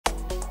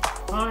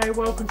Hi,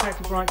 welcome back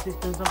to Bryant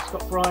Systems.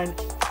 I'm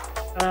Bryant.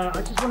 I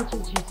just want to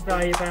talk to you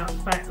today about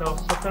fat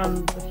loss. I've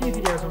done a few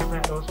videos on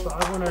fat loss, but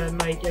I want to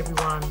make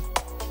everyone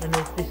and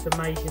there's this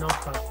amazing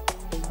offer.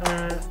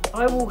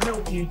 I will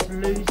help you to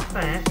lose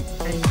fat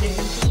and get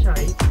into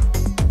shape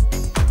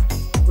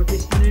with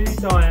this new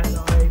diet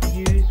that I've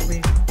used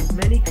with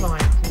many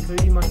clients,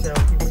 including myself,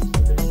 in which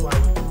to lose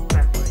weight and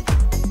fat weight.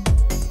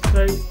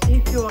 So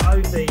if you're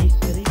obese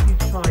and if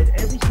you've tried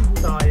every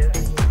single diet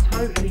and you're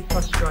totally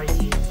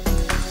frustrated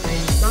and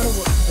you don't know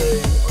what to do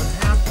on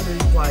how to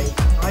lose weight,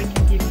 I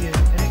can give you an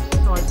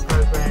exercise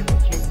program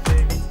which you can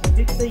do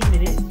 15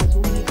 minutes, that's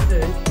all you need to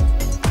do,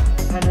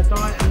 and a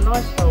diet and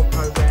lifestyle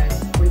program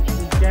which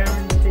will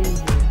guarantee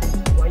you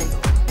weight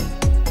loss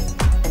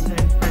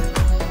and fat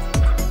loss.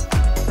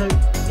 So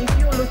if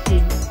you're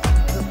looking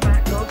for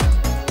fat loss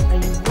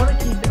and you want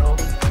to keep it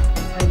off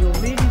and you're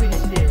really, really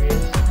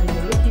serious and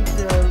you're looking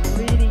for a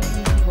really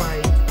easy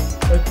way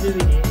of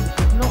doing it, which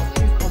is not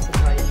too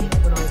complicated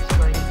when I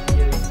explain it to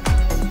you,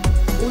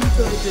 all you've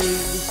got to do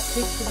is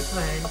stick to the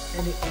plan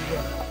and it will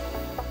work.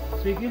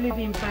 So if you live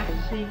in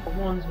Battersea,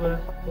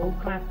 Wandsworth or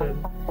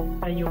Clapham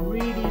and you're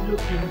really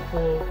looking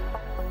for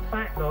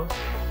fat loss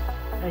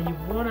and you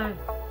want to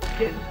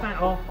get the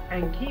fat off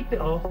and keep it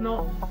off,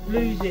 not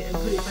lose it and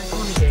put it back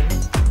on again,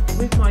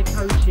 with my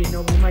coaching I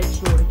will make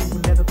sure that you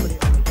will never put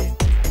it on again.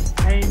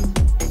 And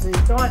the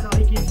diet that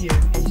I give you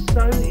is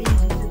so easy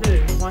to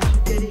do once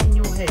you get it in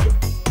your head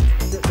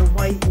that the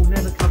weight will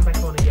never come back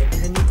on again.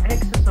 And the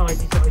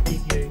exercises that I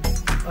give you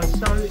are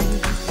so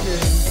easy to do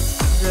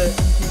that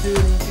you can do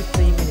it in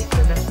 15 minutes,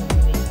 and that's what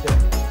you need to do.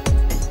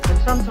 And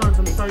sometimes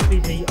I'm so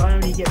busy I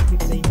only get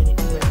 15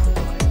 minutes to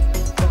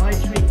exercise, but I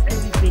treat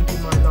everything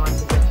in my life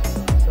as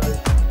exercise. So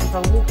if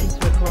I'm walking to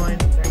a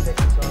client, that's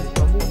exercise.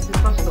 If I'm walking to the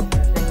bus stop,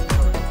 that's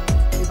exercise.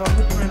 If I'm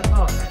walking around the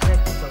park, that's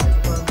exercise.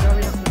 If I'm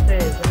going up the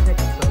stairs, that's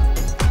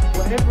exercise.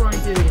 Whatever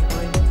I'm doing,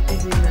 I'm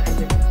considering that as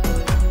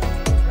exercise.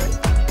 Okay?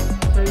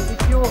 So if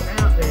you're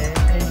out there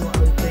and you're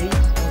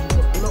obese or you've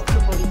got lots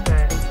of body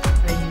fat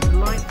and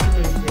you'd like to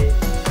lose it,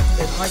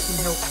 then I can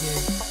help you.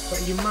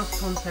 But you must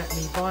contact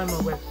me via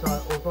my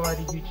website or via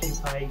the YouTube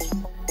page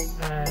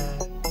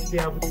to be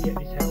able to get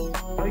this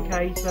help.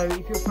 Okay, so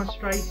if you're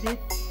frustrated,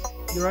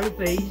 you're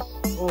obese,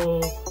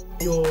 or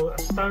you're a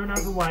stone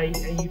overweight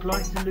and you'd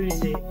like to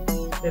lose it,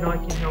 then I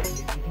can help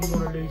you if you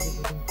want to lose it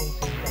within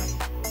 14 days.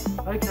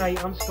 Okay,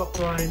 I'm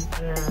Bryant.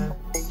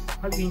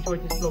 Hope you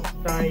enjoyed this vlog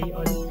today.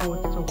 I look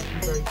forward to talking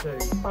to you very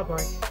soon. Bye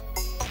bye.